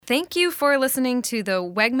Thank you for listening to the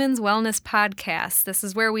Wegmans Wellness Podcast. This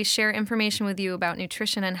is where we share information with you about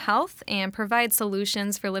nutrition and health and provide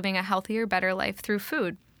solutions for living a healthier, better life through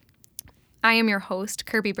food. I am your host,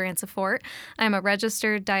 Kirby Brancefort. I'm a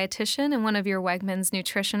registered dietitian and one of your Wegmans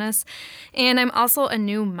nutritionists, and I'm also a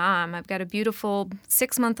new mom. I've got a beautiful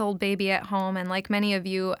 6-month-old baby at home, and like many of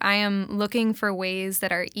you, I am looking for ways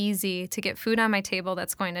that are easy to get food on my table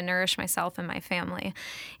that's going to nourish myself and my family.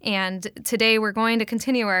 And today we're going to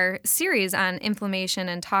continue our series on inflammation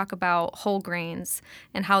and talk about whole grains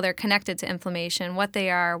and how they're connected to inflammation, what they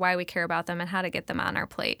are, why we care about them, and how to get them on our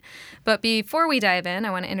plate. But before we dive in, I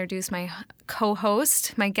want to introduce my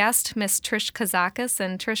co-host, my guest, Miss Trish Kazakis.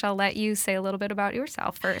 And Trish, I'll let you say a little bit about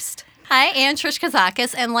yourself first. Hi, I'm Trish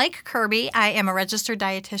Kazakis, and like Kirby, I am a registered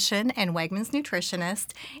dietitian and Wegmans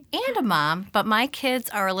nutritionist and a mom, but my kids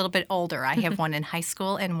are a little bit older. I have one in high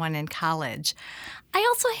school and one in college. I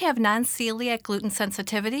also have non-celiac gluten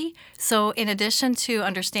sensitivity, so in addition to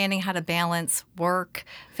understanding how to balance work,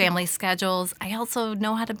 family schedules, I also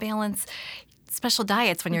know how to balance special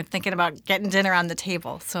diets when you're thinking about getting dinner on the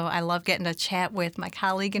table. So I love getting to chat with my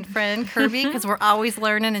colleague and friend, Kirby, because we're always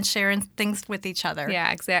learning and sharing things with each other.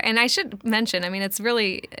 Yeah, exactly. And I should mention, it's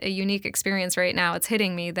really a unique experience right now. It's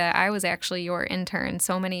hitting me that I was actually your intern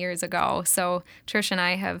so many years ago. So Trish and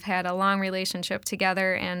I have had a long relationship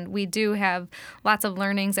together, and we do have lots of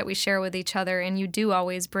learnings that we share with each other, and you do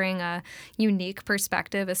always bring a unique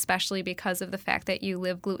perspective, especially because of the fact that you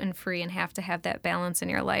live gluten-free and have to have that balance in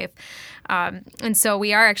your life. And so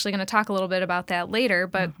we are actually going to talk a little bit about that later,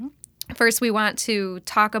 but first we want to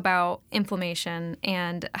talk about inflammation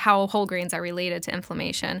and how whole grains are related to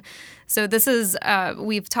inflammation. So this is,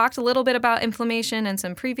 we've talked a little bit about inflammation in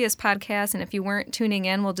some previous podcasts, and if you weren't tuning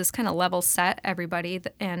in, we'll just kind of level set everybody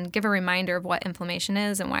and give a reminder of what inflammation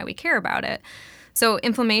is and why we care about it. So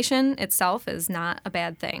inflammation itself is not a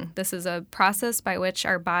bad thing. This is a process by which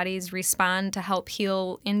our bodies respond to help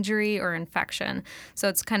heal injury or infection. So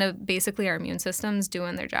it's kind of basically our immune systems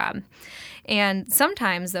doing their job. And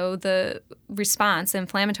sometimes, though, the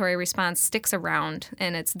inflammatory response sticks around,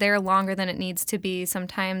 and it's there longer than it needs to be.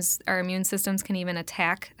 Sometimes our immune systems can even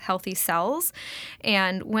attack healthy cells.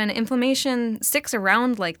 And when inflammation sticks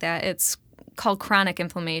around like that, it's called chronic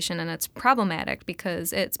inflammation, and it's problematic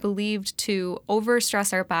because it's believed to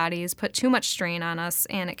overstress our bodies, put too much strain on us,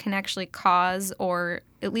 and it can actually cause or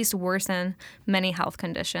at least worsen many health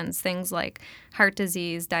conditions, things like heart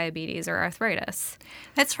disease, diabetes, or arthritis.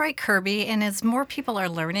 That's right, Kirby. And as more people are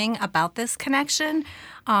learning about this connection,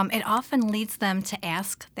 it often leads them to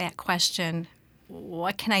ask that question,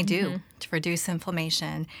 what can I do to reduce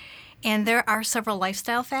inflammation? And there are several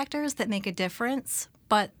lifestyle factors that make a difference,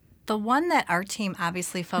 but the one that our team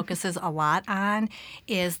obviously focuses a lot on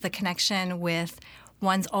is the connection with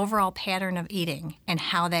one's overall pattern of eating and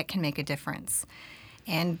how that can make a difference.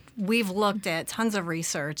 And we've looked at tons of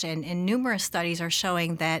research, and numerous studies are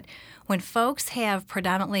showing that when folks have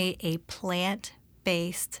predominantly a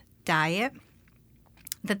plant-based diet,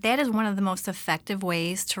 that is one of the most effective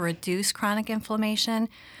ways to reduce chronic inflammation,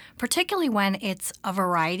 particularly when it's a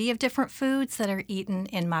variety of different foods that are eaten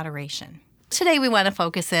in moderation. Today we want to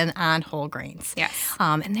focus in on whole grains. Yes.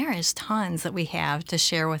 And there is tons that we have to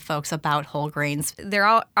share with folks about whole grains. There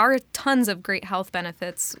are tons of great health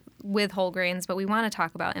benefits with whole grains, but we want to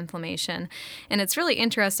talk about inflammation. And it's really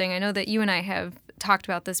interesting. I know that you and I have talked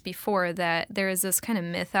about this before, that there is this kind of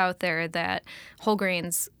myth out there that whole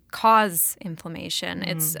grains cause inflammation.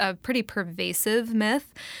 It's a pretty pervasive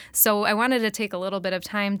myth. So I wanted to take a little bit of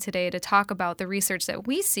time today to talk about the research that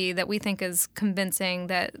we see that we think is convincing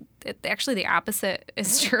that actually the opposite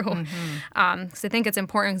is true. Because I think it's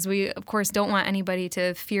important because we, of course, don't want anybody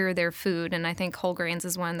to fear their food. And I think whole grains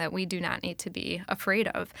is one that we do not need to be afraid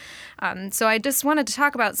of. So I just wanted to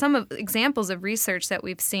talk about some of examples of research that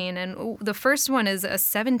we've seen. And the first one is a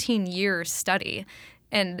 17-year study.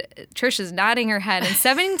 And Trish is nodding her head. And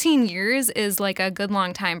 17 years is like a good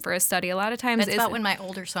long time for a study. A lot of times it's about when my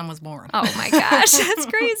older son was born. Oh my gosh, that's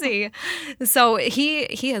crazy. So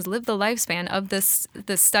he has lived the lifespan of this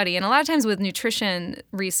study. And a lot of times with nutrition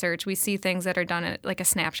research, we see things that are done at like a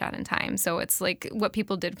snapshot in time. So it's like what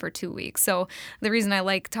people did for 2 weeks. So the reason I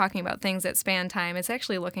like talking about things that span time is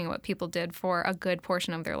actually looking at what people did for a good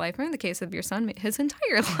portion of their life, or in the case of your son, his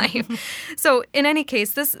entire life. So in any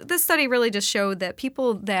case, this study really just showed that people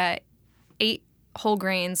that ate whole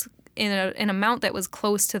grains in an amount that was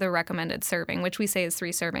close to the recommended serving, which we say is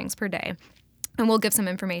 3 servings per day, And we'll give some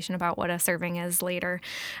information about what a serving is later.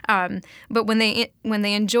 But when they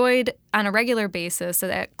enjoyed on a regular basis, so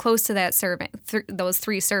that close to that serving, those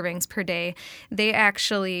 3 servings per day, they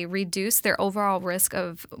actually reduced their overall risk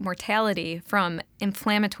of mortality from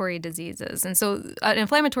inflammatory diseases. And so an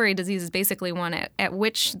inflammatory disease is basically one at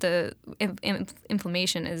which the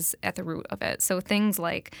inflammation is at the root of it. So things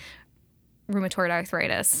like rheumatoid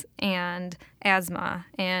arthritis and asthma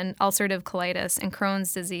and ulcerative colitis and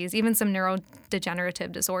Crohn's disease, even some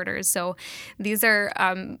neurodegenerative disorders. So these are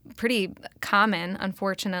pretty common,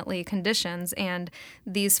 unfortunately, conditions. And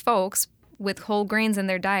these folks with whole grains in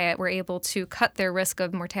their diet were able to cut their risk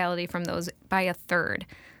of mortality from those by a third,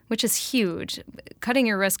 which is huge. Cutting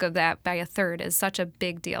your risk of that by a third is such a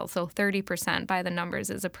big deal. So 30% by the numbers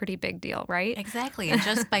is a pretty big deal, right? Exactly. And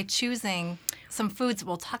just by choosing some foods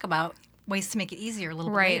we'll talk about, ways to make it easier a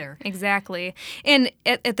little bit later. Exactly. And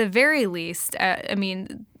at the very least,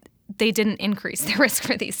 they didn't increase the risk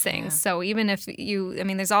for these things. Yeah. So even if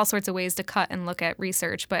there's all sorts of ways to cut and look at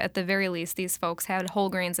research, but at the very least, these folks had whole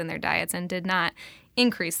grains in their diets and did not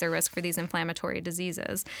increase their risk for these inflammatory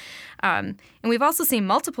diseases. And we've also seen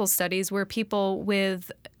multiple studies where people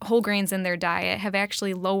with whole grains in their diet have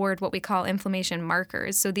actually lowered what we call inflammation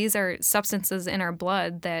markers. So these are substances in our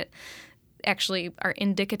blood that actually are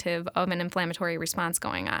indicative of an inflammatory response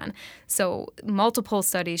going on. So multiple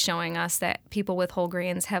studies showing us that people with whole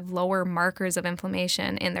grains have lower markers of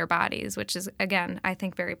inflammation in their bodies, which is, again, I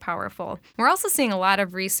think very powerful. We're also seeing a lot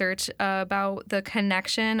of research about the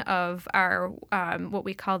connection of our what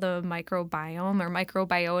we call the microbiome or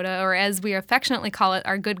microbiota, or as we affectionately call it,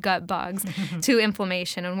 our good gut bugs, to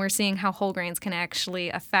inflammation. And we're seeing how whole grains can actually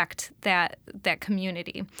affect that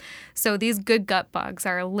community. So these good gut bugs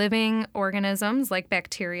are living organisms like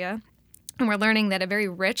bacteria, and we're learning that a very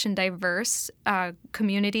rich and diverse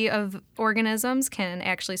community of organisms can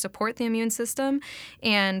actually support the immune system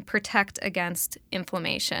and protect against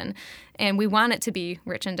inflammation. And we want it to be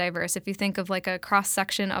rich and diverse. If you think of like a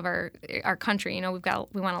cross-section of our country,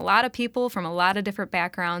 we want a lot of people from a lot of different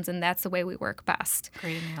backgrounds, and that's the way we work best.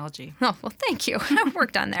 Great analogy. Oh, well, thank you. I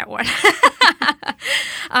worked on that one.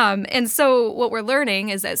 And so what we're learning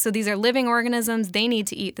is that these are living organisms. They need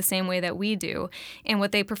to eat the same way that we do. And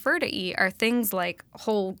what they prefer to eat are things like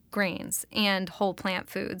whole grains and whole plant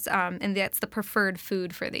foods. And that's the preferred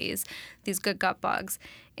food for these good gut bugs.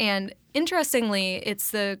 And interestingly, it's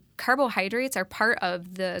the carbohydrates are part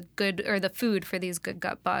of the food for these good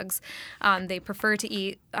gut bugs. They prefer to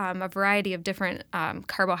eat a variety of different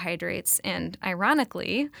carbohydrates. And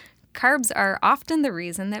ironically, carbs are often the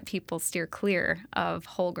reason that people steer clear of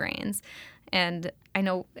whole grains. And I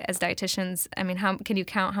know as dietitians, how can you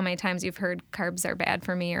count how many times you've heard carbs are bad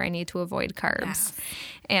for me or I need to avoid carbs? Yes.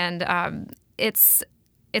 And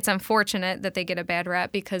it's unfortunate that they get a bad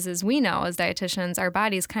rep because, as we know as dietitians, our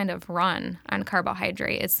bodies kind of run on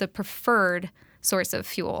carbohydrate. It's the preferred source of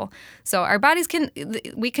fuel. So our bodies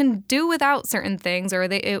we can do without certain things, or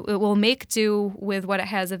it will make do with what it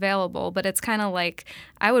has available. But it's kind of like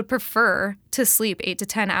I would prefer to sleep 8 to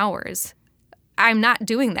 10 hours. I'm not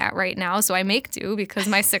doing that right now, so I make do because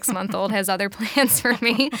my 6-month-old has other plans for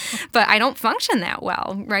me, but I don't function that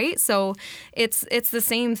well, right? So it's the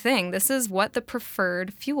same thing. This is what the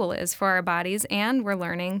preferred fuel is for our bodies, and we're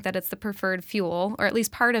learning that it's the preferred fuel, or at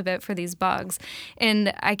least part of it, for these bugs.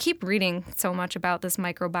 And I keep reading so much about this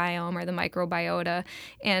microbiome or the microbiota,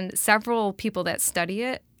 and several people that study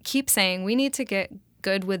it keep saying we need to get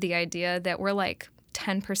good with the idea that we're like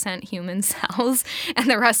 10% human cells and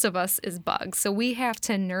the rest of us is bugs. So we have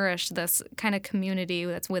to nourish this kind of community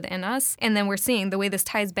that's within us. And then we're seeing the way this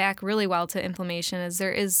ties back really well to inflammation is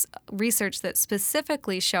there is research that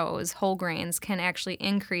specifically shows whole grains can actually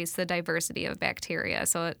increase the diversity of bacteria.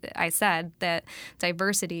 So I said that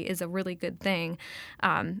diversity is a really good thing.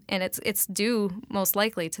 And it's due most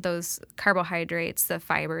likely to those carbohydrates, the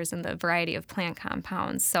fibers, and the variety of plant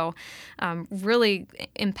compounds. So really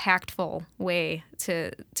impactful way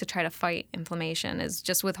to try to fight inflammation is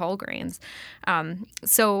just with whole grains.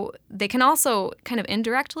 So they can also kind of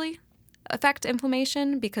indirectly affect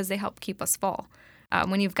inflammation because they help keep us full.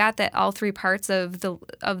 When you've got all 3 parts of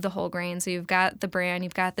the whole grain, so you've got the bran,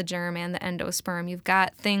 you've got the germ, and the endosperm, you've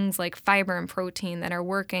got things like fiber and protein that are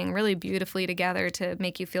working really beautifully together to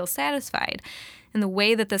make you feel satisfied. And the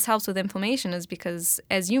way that this helps with inflammation is because,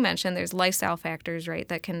 as you mentioned, there's lifestyle factors, right,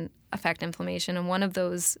 that can affect inflammation, and one of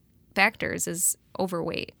those factors is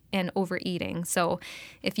overweight and overeating. So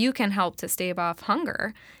if you can help to stave off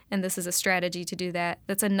hunger, and this is a strategy to do that,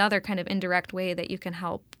 that's another kind of indirect way that you can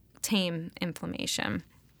help tame inflammation.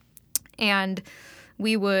 And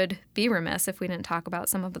we would be remiss if we didn't talk about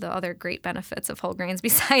some of the other great benefits of whole grains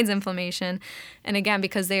besides inflammation. And again,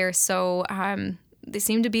 because they are so they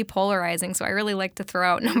seem to be polarizing. So I really like to throw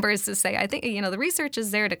out numbers to say, I think, the research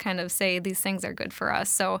is there to kind of say these things are good for us.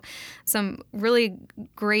 So some really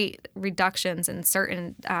great reductions in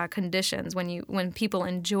certain conditions when people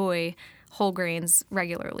enjoy whole grains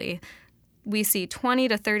regularly. We see 20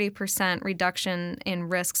 to 30% reduction in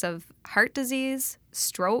risks of heart disease,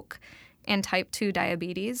 stroke, and type 2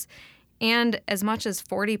 diabetes, and as much as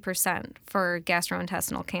 40% for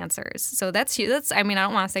gastrointestinal cancers. So that's I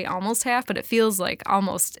don't want to say almost half, but it feels like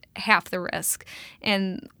almost half the risk.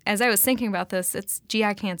 And as I was thinking about this, it's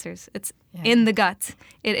GI cancers. It's in the gut.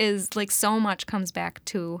 It is like so much comes back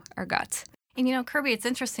to our gut. And Kirby, it's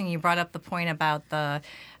interesting you brought up the point about the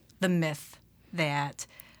myth that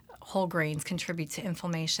whole grains contribute to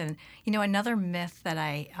inflammation. Another myth that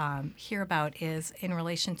I hear about is in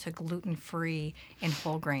relation to gluten-free and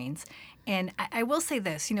whole grains. And I will say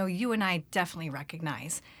this, you and I definitely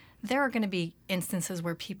recognize there are going to be instances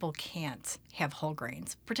where people can't have whole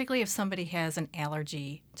grains, particularly if somebody has an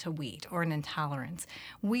allergy to wheat or an intolerance.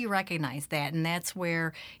 We recognize that, and that's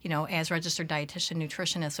where, as registered dietitian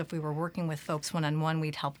nutritionists, if we were working with folks one-on-one,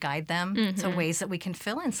 we'd help guide them to ways that we can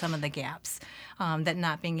fill in some of the gaps that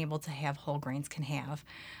not being able to have whole grains can have.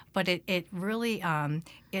 But it really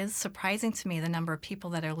is surprising to me the number of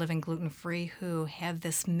people that are living gluten-free who have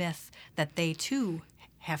this myth that they, too,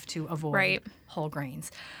 have to avoid whole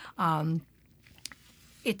grains.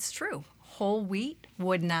 It's true. Whole wheat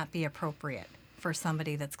would not be appropriate for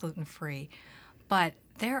somebody that's gluten-free. But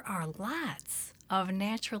there are lots of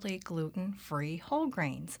naturally gluten-free whole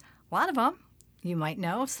grains. A lot of them you might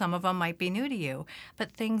know. Some of them might be new to you.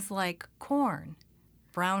 But things like corn,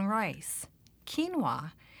 brown rice,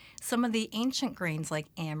 quinoa, some of the ancient grains like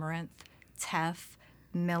amaranth, teff,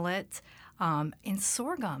 millet, and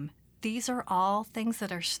sorghum. These are all things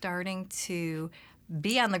that are starting to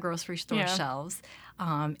be on the grocery store shelves.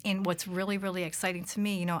 And what's really, really exciting to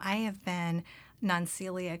me, I have been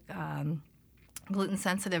non-celiac, gluten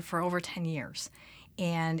sensitive for over 10 years.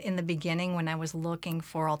 And in the beginning, when I was looking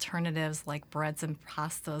for alternatives like breads and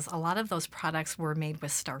pastas, a lot of those products were made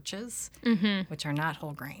with starches, which are not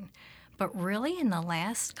whole grain. But really, in the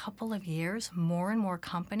last couple of years, more and more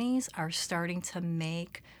companies are starting to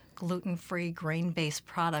make gluten-free, grain-based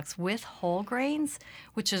products with whole grains,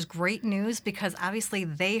 which is great news because obviously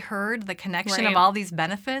they heard the connection of all these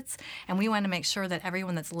benefits, and we want to make sure that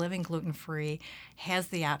everyone that's living gluten-free has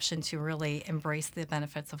the option to really embrace the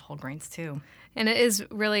benefits of whole grains too. And it is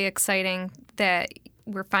really exciting that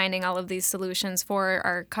we're finding all of these solutions for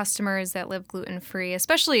our customers that live gluten-free.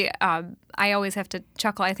 Especially, I always have to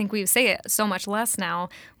chuckle. I think we say it so much less now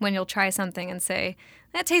when you'll try something and say,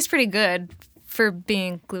 that tastes pretty good for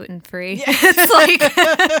being gluten-free.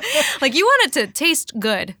 It's like you want it to taste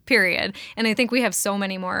good, period. And I think we have so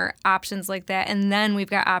many more options like that. And then we've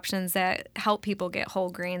got options that help people get whole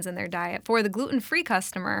grains in their diet for the gluten-free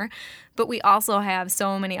customer. But we also have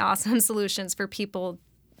so many awesome solutions for people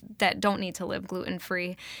that don't need to live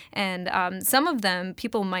gluten-free. And some of them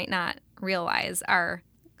people might not realize are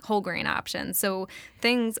whole grain options. So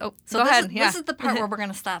things. Go ahead. This is the part where we're going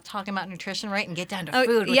to stop talking about nutrition, right, and get down to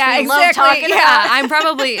food. Which we exactly. Love talking about. I'm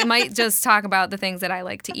probably might just talk about the things that I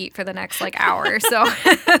like to eat for the next hour or so,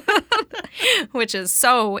 which is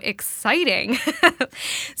so exciting.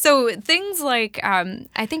 So things like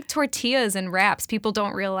I think tortillas and wraps. People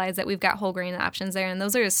don't realize that we've got whole grain options there, and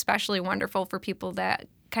those are especially wonderful for people that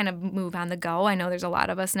kind of move on the go. I know there's a lot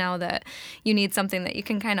of us now that you need something that you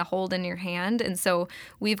can kind of hold in your hand. And so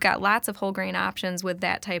we've got lots of whole grain options with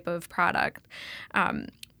that type of product.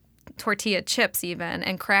 Tortilla chips even,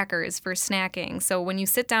 and crackers for snacking. So when you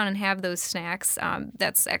sit down and have those snacks,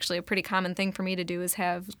 that's actually a pretty common thing for me to do is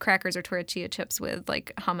have crackers or tortilla chips with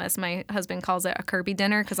like hummus. My husband calls it a Kirby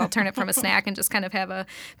dinner because I'll turn it from a snack and just kind of have a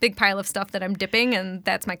big pile of stuff that I'm dipping, and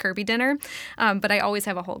that's my Kirby dinner. But I always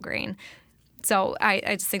have a whole grain. So I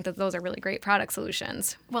just think that those are really great product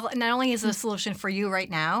solutions. Well, not only is it a solution for you right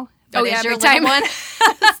now, but as your little one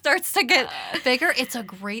starts to get bigger, it's a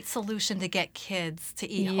great solution to get kids to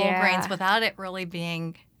eat whole grains without it really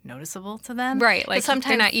being noticeable to them. Right, like sometimes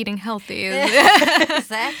they're not eating healthy.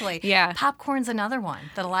 Exactly. Yeah. Popcorn's another one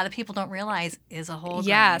that a lot of people don't realize is a whole grain.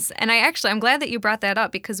 Yes, and I'm glad that you brought that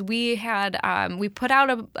up because we had we put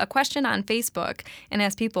out a question on Facebook and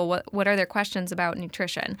asked people what are their questions about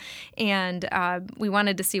nutrition, and we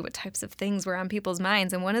wanted to see what types of things were on people's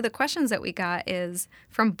minds. And one of the questions that we got is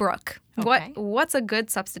from Brooke. Okay. What's a good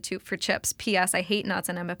substitute for chips? P.S. I hate nuts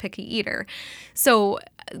and I'm a picky eater. So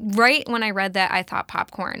right when I read that, I thought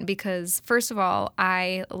popcorn because first of all,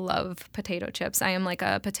 I love potato chips. I am like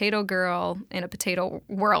a potato girl in a potato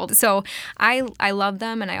world. So I love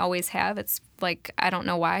them and I always have. It's like, I don't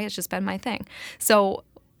know why. It's just been my thing. So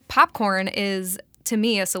popcorn is to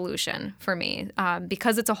me a solution for me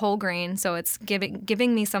because it's a whole grain. So it's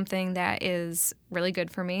giving me something that is really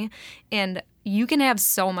good for me. And you can have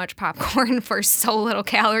so much popcorn for so little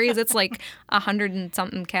calories. It's like 100 and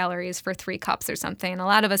something calories for 3 cups or something. And a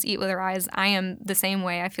lot of us eat with our eyes. I am the same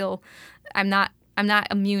way. I feel I'm not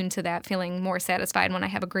immune to that, feeling more satisfied when I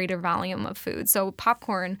have a greater volume of food. So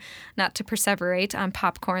popcorn, not to perseverate on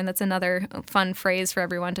popcorn, that's another fun phrase for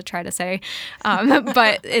everyone to try to say.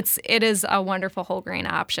 But it is a wonderful whole grain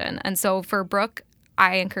option. And so for Brooke,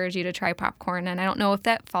 I encourage you to try popcorn. And I don't know if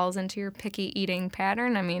that falls into your picky eating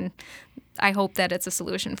pattern. I mean, I hope that it's a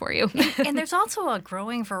solution for you. And there's also a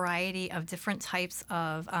growing variety of different types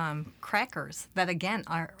of crackers that, again,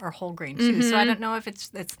 are whole grain, too. Mm-hmm. So I don't know if it's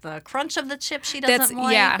the crunch of the chip she doesn't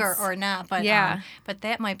like or not. But but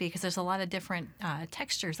that might be because there's a lot of different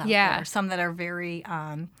textures out there. Some that are very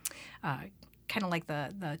kind of like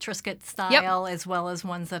the Triscuit style, as well as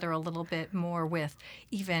ones that are a little bit more with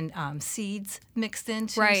even seeds mixed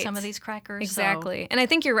into some of these crackers. Exactly. And I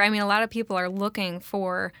think you're right. I mean, a lot of people are looking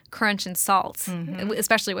for crunch and salt,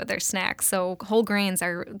 especially with their snacks. So whole grains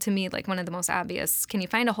are, to me, like one of the most obvious. Can you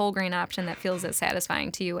find a whole grain option that feels as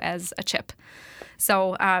satisfying to you as a chip?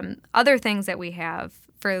 So other things that we have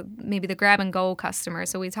for maybe the grab-and-go customer.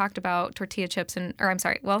 So we talked about tortilla chips those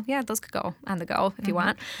could go on the go if you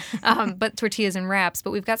want. But tortillas and wraps.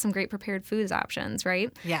 But we've got some great prepared foods options,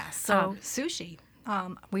 right? Yeah, so sushi.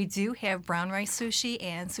 We do have brown rice sushi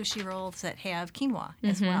and sushi rolls that have quinoa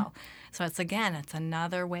as well. So it's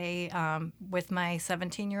another way with my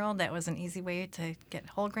 17-year-old. That was an easy way to get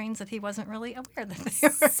whole grains that he wasn't really aware that they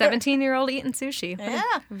were. 17-year-old eating sushi. Yeah.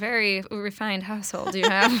 Very refined household you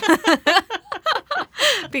have.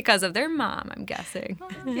 Because of their mom, I'm guessing.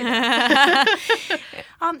 And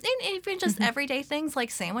even just everyday things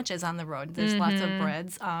like sandwiches on the road. There's lots of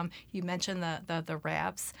breads. You mentioned the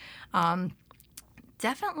wraps.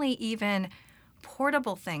 Definitely even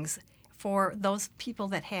portable things for those people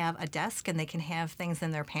that have a desk and they can have things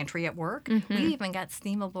in their pantry at work. We even got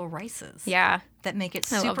steamable rices. Yeah. That make it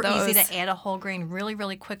super easy to add a whole grain really,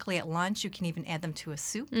 really quickly at lunch. You can even add them to a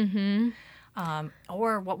soup.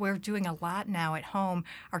 Or what we're doing a lot now at home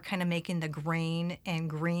are kind of making the grain and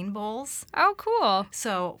green bowls. Oh, cool.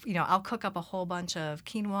 So, I'll cook up a whole bunch of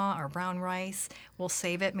quinoa or brown rice. We'll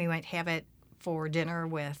save it. We might have it for dinner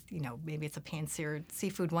with, maybe it's a pan-seared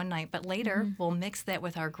seafood one night. But later, we'll mix that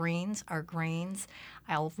with our greens, our grains.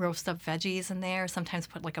 I'll roast up veggies in there, sometimes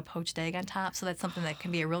put like a poached egg on top. So that's something that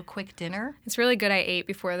can be a real quick dinner. It's really good I ate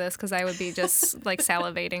before this because I would be just like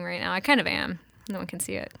salivating right now. I kind of am. No one can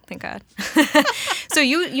see it, thank God. So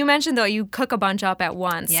you mentioned, though, you cook a bunch up at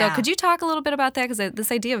once. Yeah. So could you talk a little bit about that? Because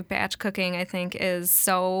this idea of batch cooking, I think, is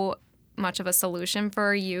so much of a solution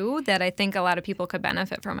for you that I think a lot of people could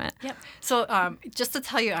benefit from it. Yep. So just to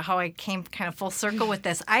tell you how I came kind of full circle with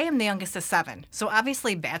this, I am the youngest of 7. So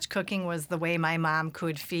obviously batch cooking was the way my mom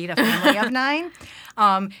could feed a family of 9.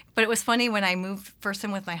 But it was funny when I moved first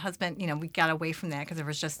in with my husband, we got away from that because there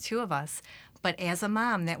was just 2 of us. But as a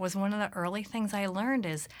mom, that was one of the early things I learned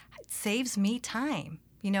is it saves me time.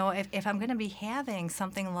 If I'm going to be having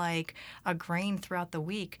something like a grain throughout the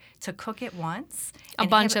week, to cook it once. A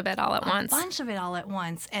bunch of it all at once. A bunch of it all at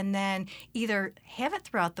once. And then either have it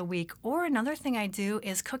throughout the week, or another thing I do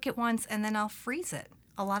is cook it once and then I'll freeze it.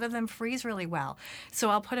 A lot of them freeze really well.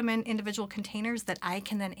 So I'll put them in individual containers that I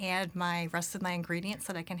can then add my rest of my ingredients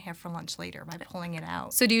that I can have for lunch later by pulling it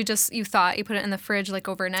out. So do you put it in the fridge like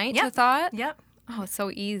overnight to thaw it? Yep. Oh, it's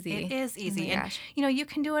so easy. It is easy. Oh my gosh. And, you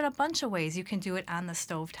can do it a bunch of ways. You can do it on the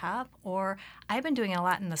stovetop, or I've been doing it a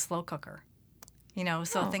lot in the slow cooker.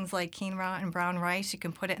 Things like quinoa and brown rice, you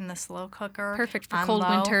can put it in the slow cooker. Perfect for cold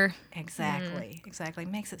winter. Exactly.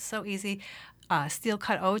 Makes it so easy. Steel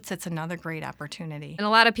cut oats, it's another great opportunity. And a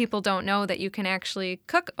lot of people don't know that you can actually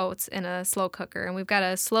cook oats in a slow cooker. And we've got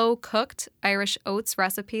a slow cooked Irish oats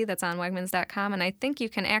recipe that's on Wegmans.com. And I think you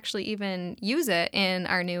can actually even use it in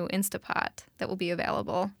our new Instapot that will be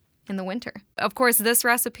available in the winter. Of course, this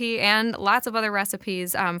recipe and lots of other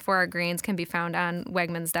recipes for our grains can be found on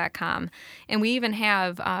Wegmans.com. And we even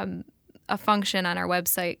have a function on our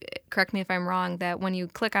website, correct me if I'm wrong, that when you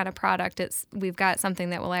click on a product, we've got something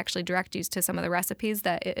that will actually direct you to some of the recipes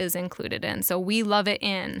that it is included in. So we love it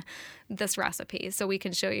in this recipe. So we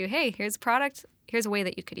can show you, hey, here's a product, here's a way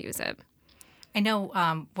that you could use it. I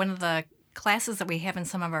know one of the classes that we have in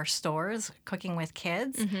some of our stores, cooking with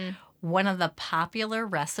kids, one of the popular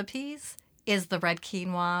recipes is the red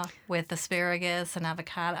quinoa with asparagus and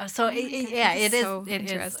avocado. So it is so it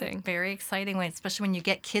is interesting. a very exciting way, especially when you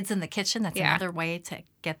get kids in the kitchen. That's another way to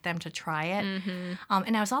get them to try it.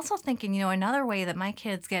 And I was also thinking, another way that my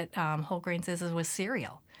kids get whole grains is with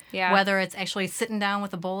cereal. Yeah. Whether it's actually sitting down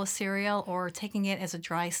with a bowl of cereal or taking it as a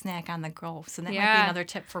dry snack on the go. So that might be another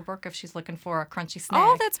tip for Brooke if she's looking for a crunchy snack.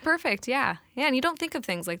 Oh, that's perfect. Yeah. Yeah, and you don't think of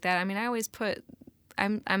things like that. I mean, I always put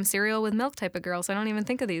I'm cereal with milk type of girl, so I don't even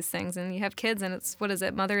think of these things. And you have kids, and it's, what is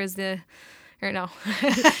it?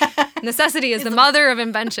 Necessity is the mother of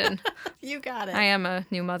invention. You got it. I am a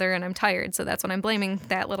new mother, and I'm tired, so that's what I'm blaming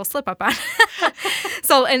that little slip up on.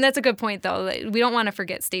 And that's a good point, though. We don't want to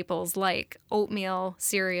forget staples like oatmeal,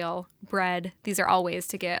 cereal, bread. These are all ways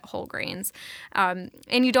to get whole grains. And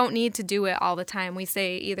you don't need to do it all the time. We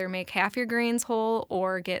say either make half your grains whole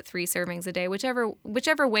or get 3 servings a day,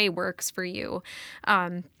 whichever way works for you.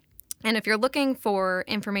 And if you're looking for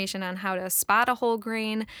information on how to spot a whole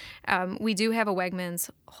grain, we do have a Wegmans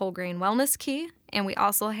Whole Grain Wellness Key, and we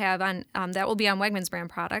also have that will be on Wegmans brand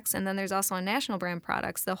products, and then there's also on national brand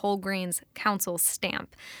products the Whole Grains Council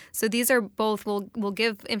stamp. So these are both, we'll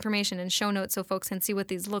give information in show notes so folks can see what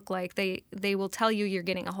these look like. They will tell you you're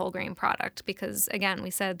getting a whole grain product because, again,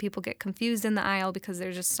 we said people get confused in the aisle because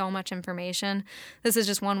there's just so much information. This is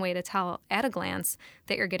just one way to tell at a glance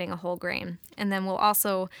that you're getting a whole grain. And then we'll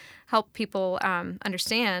also help people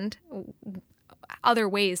understand other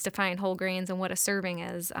ways to find whole grains and what a serving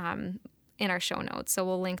is in our show notes. So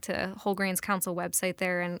we'll link to Whole Grains Council website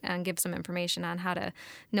there and give some information on how to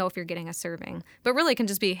know if you're getting a serving. But really it can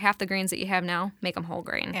just be half the grains that you have now, make them whole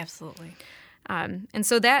grain. Absolutely. And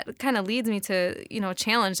so that kind of leads me to, a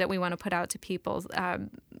challenge that we want to put out to people.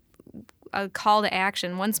 A call to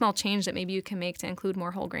action, one small change that maybe you can make to include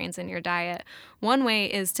more whole grains in your diet. One way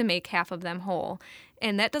is to make half of them whole.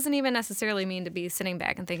 And that doesn't even necessarily mean to be sitting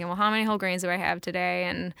back and thinking, well, how many whole grains do I have today?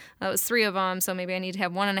 And that was 3 of them, so maybe I need to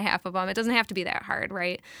have 1.5 of them. It doesn't have to be that hard,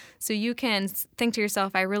 right? So you can think to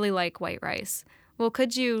yourself, I really like white rice. Well,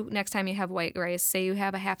 could you, next time you have white rice, say you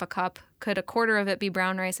have a half a cup, could a quarter of it be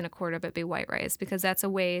brown rice and a quarter of it be white rice? Because that's a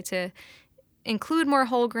way to include more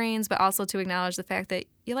whole grains, but also to acknowledge the fact that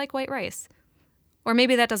you like white rice. Or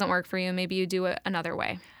maybe that doesn't work for you. Maybe you do it another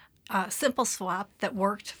way. A simple swap that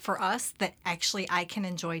worked for us that actually I can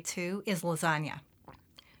enjoy too is lasagna.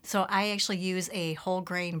 So I actually use a whole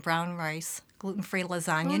grain brown rice gluten-free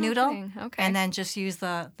lasagna noodle. Okay. And then just use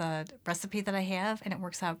the recipe that I have, and it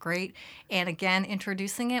works out great. And again,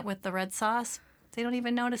 introducing it with the red sauce, they don't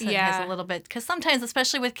even notice it has a little bit. Because sometimes,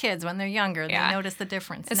 especially with kids, when they're younger, they notice the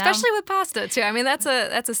difference. Especially with pasta, too. I mean, that's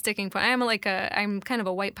a sticking point. I'm kind of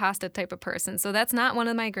a white pasta type of person. So that's not one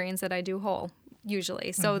of my grains that I do whole,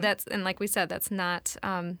 usually. So and like we said, that's not,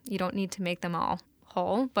 you don't need to make them all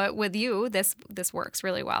whole. But with you, this works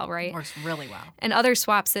really well, right? It works really well. And other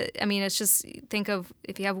swaps, it's just, think of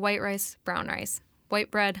if you have white rice, brown rice,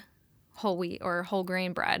 white bread, whole wheat or whole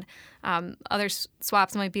grain bread. Other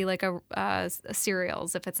swaps might be like a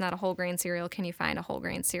cereals. If it's not a whole grain cereal, can you find a whole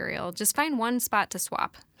grain cereal? Just find one spot to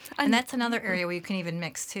swap. And that's another area where you can even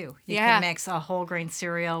mix too. You can mix a whole grain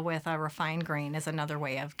cereal with a refined grain as another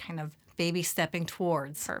way of kind of baby stepping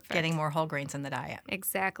towards getting more whole grains in the diet.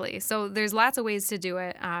 Exactly. So there's lots of ways to do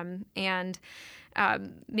it.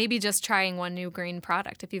 Maybe just trying one new grain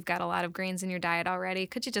product. If you've got a lot of grains in your diet already,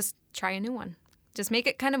 could you just try a new one? Just make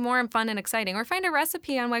it kind of more fun and exciting. Or find a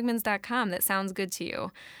recipe on Wegmans.com that sounds good to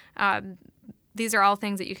you. These are all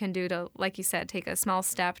things that you can do to, like you said, take a small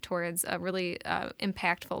step towards a really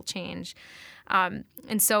impactful change.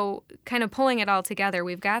 And so kind of pulling it all together,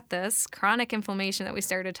 we've got this chronic inflammation that we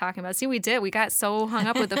started talking about. See, we got so hung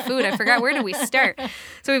up with the food. I forgot, where did we start?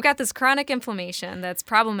 So we've got this chronic inflammation that's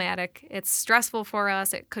problematic. It's stressful for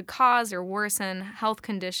us. It could cause or worsen health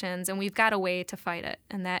conditions, and we've got a way to fight it,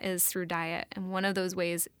 and that is through diet. And one of those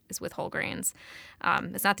ways is with whole grains.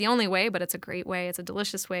 It's not the only way, but it's a great way. It's a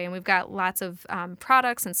delicious way, and we've got lots of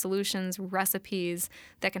products and solutions, recipes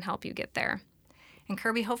that can help you get there. And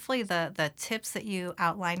Kirby, hopefully the tips that you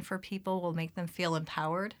outline for people will make them feel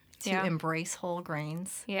empowered to embrace whole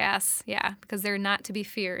grains. Yes, because they're not to be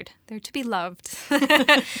feared. They're to be loved.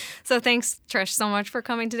 So thanks, Trish, so much for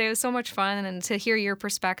coming today. It was so much fun and to hear your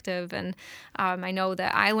perspective. And I know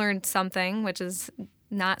that I learned something, which is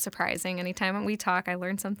not surprising. Anytime we talk, I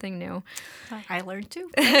learn something new. I learned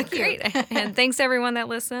too. Great. And thanks to everyone that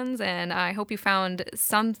listens. And I hope you found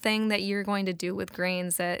something that you're going to do with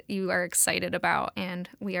grains that you are excited about. And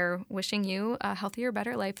we are wishing you a healthier,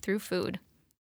 better life through food.